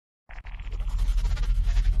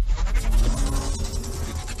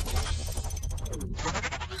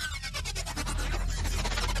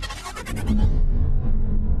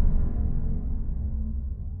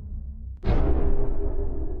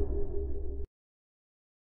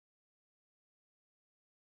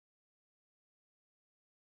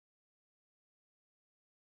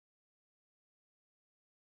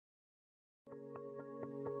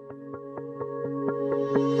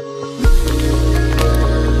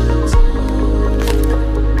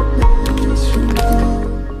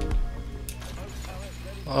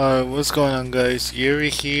What's going on, guys? Yuri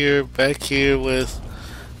here, back here with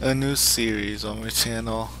a new series on my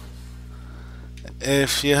channel.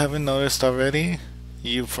 If you haven't noticed already,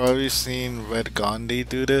 you've probably seen Red Gandhi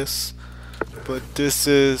do this, but this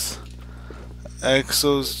is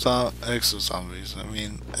Exo Zombies.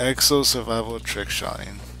 Exo Survival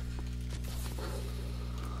TrickShotting.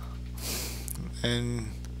 And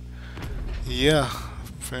yeah,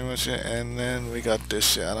 pretty much it. And then we got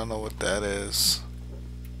this shit. I don't know what that is.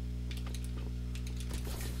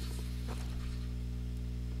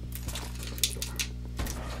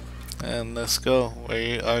 And let's go.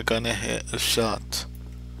 We are gonna hit a shot.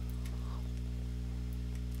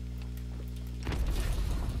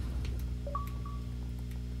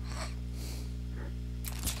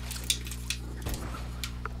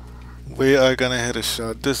 We are gonna hit a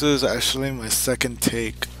shot. This is actually my second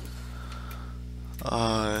take.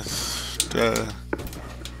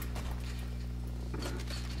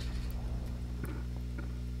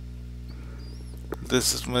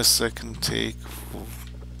 This is my second take.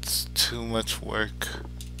 It's too much work.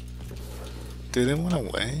 Did it went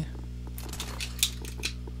away?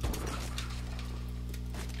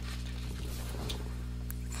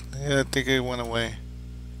 Yeah, I think it went away.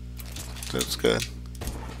 That's good.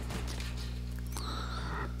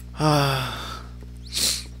 I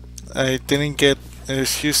didn't get.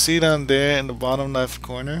 If you see down there in the bottom left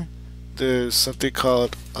corner, there's something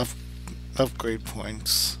called upgrade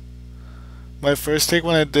points. My first take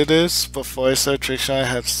when I did this, before I started trickshotting, I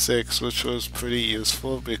had 6, which was pretty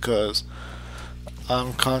useful because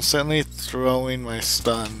I'm constantly throwing my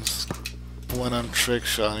stuns when I'm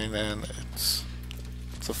trickshotting, and it's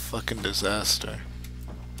a fucking disaster.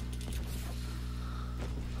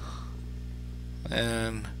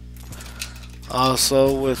 And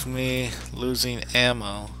also with me losing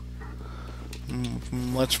ammo,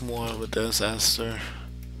 much more of a disaster.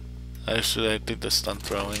 Actually, I think the stun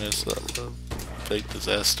throwing is a big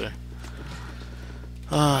disaster.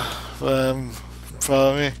 But I'm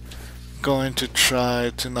probably going to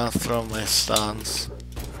try to not throw my stuns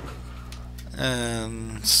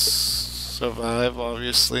and survive,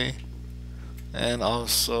 obviously, and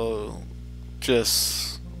also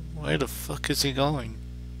just where the fuck is he going?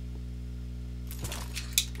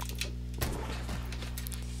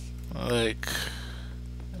 Like,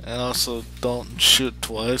 and also don't shoot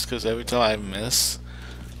twice, because every time I miss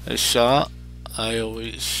a shot, I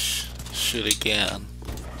always shoot again.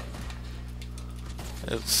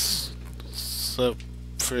 It's a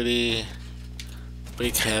pretty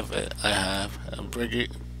big habit I have.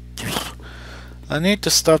 I need to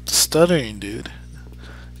stop the stuttering, dude.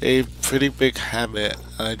 A pretty big habit.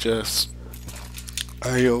 I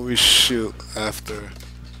always shoot after.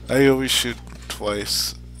 I always shoot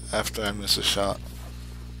twice after I miss a shot.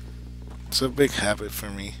 It's a big habit for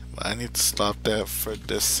me. I need to stop that for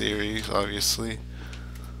this series, obviously.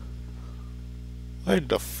 Where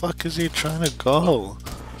the fuck is he trying to go?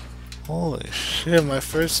 Holy shit, my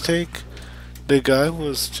first take, the guy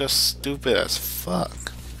was just stupid as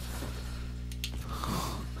fuck.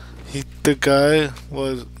 The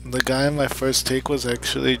guy in my first take was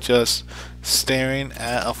actually just staring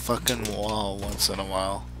at a fucking wall once in a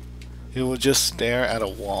while. He would just stare at a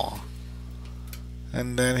wall.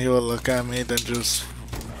 And then he would look at me, then just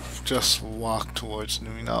walk towards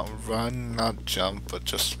me. Not run, not jump, but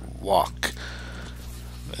just walk.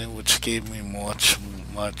 Which gave me much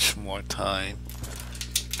more time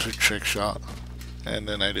to trick shot. And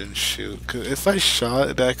then I didn't shoot. 'Cause if I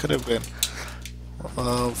shot, that could have been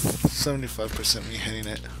 75% me hitting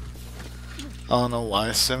it. I don't know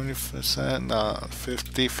why 70%, not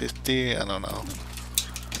 50-50, I don't know.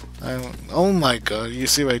 Oh my god, you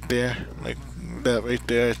see right there? Like that right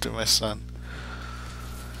there after my son.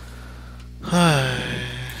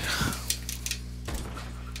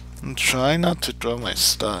 I'm trying not to throw my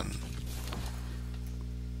stun.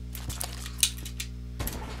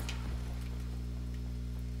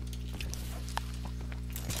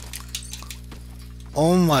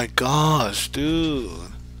 Oh my gosh, dude.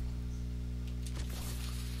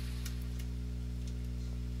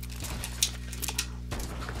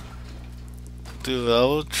 Dude, I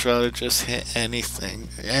will try to just hit anything.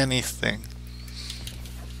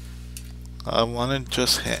 I want to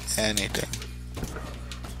just hit anything.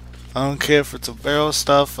 I don't care if it's a barrel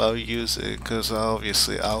stuff, I'll use it, because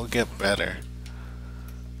obviously I'll get better.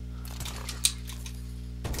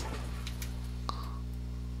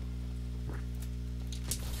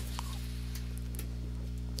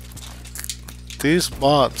 These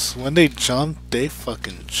bots, when they jump, they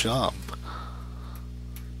fucking jump.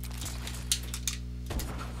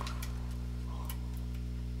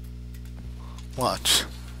 Watch.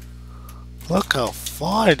 Look how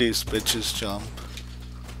far these bitches jump.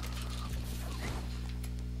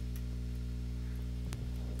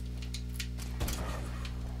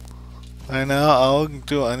 Right now, I'll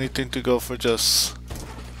do anything to go for just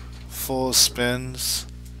full spins.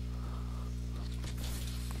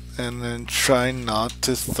 And then try not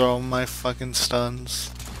to throw my fucking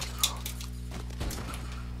stuns.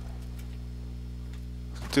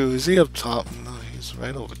 Dude, is he up top? No, he's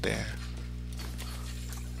right over there.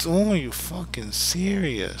 Oh, you fucking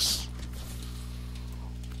serious?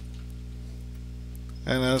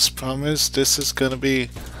 And as promised, this is gonna be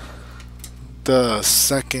the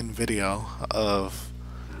second video of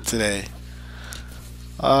today.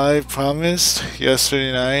 I promised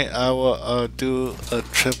yesterday night I will do a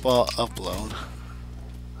triple upload.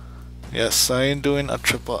 Yes, I am doing a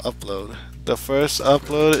triple upload. The first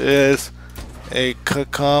upload is a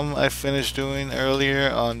cookcom I finished doing earlier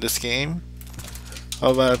on this game.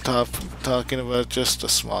 About talking about just a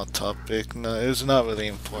small topic. No, it's not really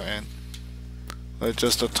important. But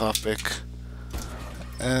just a topic.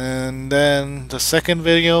 And then the second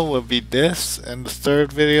video will be this, and the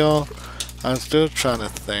third video I'm still trying to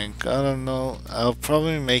think. I don't know. I'll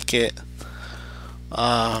probably make it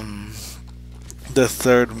the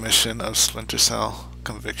third mission of Splinter Cell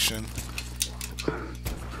Conviction.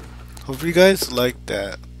 Hope you guys like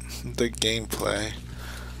that, the gameplay.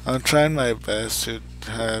 I'm trying my best to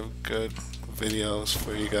have good videos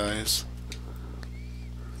for you guys.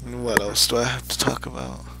 And what else do I have to talk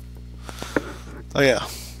about? Oh yeah,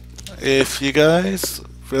 if you guys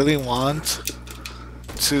really want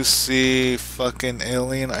to see fucking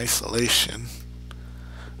Alien Isolation,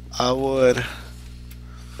 I would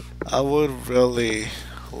really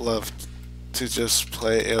love to just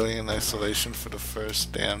play Alien Isolation for the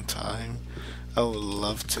first damn time. I would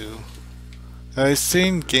love to. I've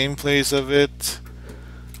seen gameplays of it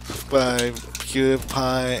by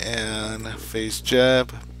PewDiePie and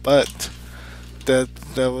FaceJab, but that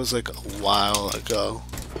was like a while ago.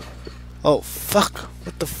 Oh fuck!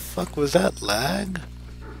 What the fuck was that? Lag?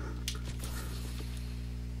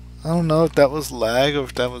 I don't know if that was lag or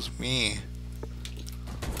if that was me.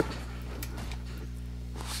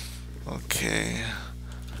 Okay.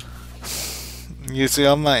 You see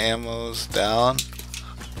all my ammo's down.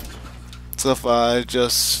 So if I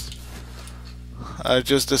just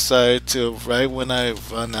decided to, right when I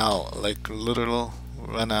run out, like literal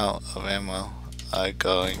run out of ammo, I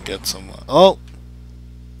go and get some. Oh!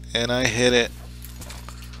 And I hit it.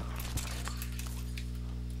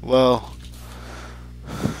 Well,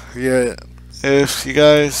 yeah, if you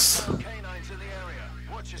guys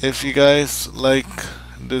like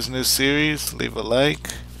this new series, leave a like,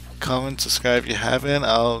 comment, subscribe if you haven't.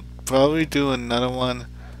 I'll probably do another one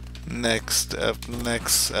next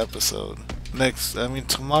episode.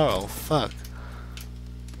 Tomorrow. Fuck.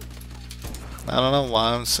 I don't know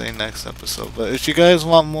why I'm saying next episode, but if you guys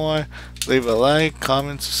want more, leave a like,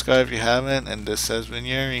 comment, subscribe if you haven't, and this has been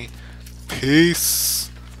Yuri. Peace.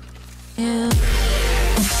 Yeah.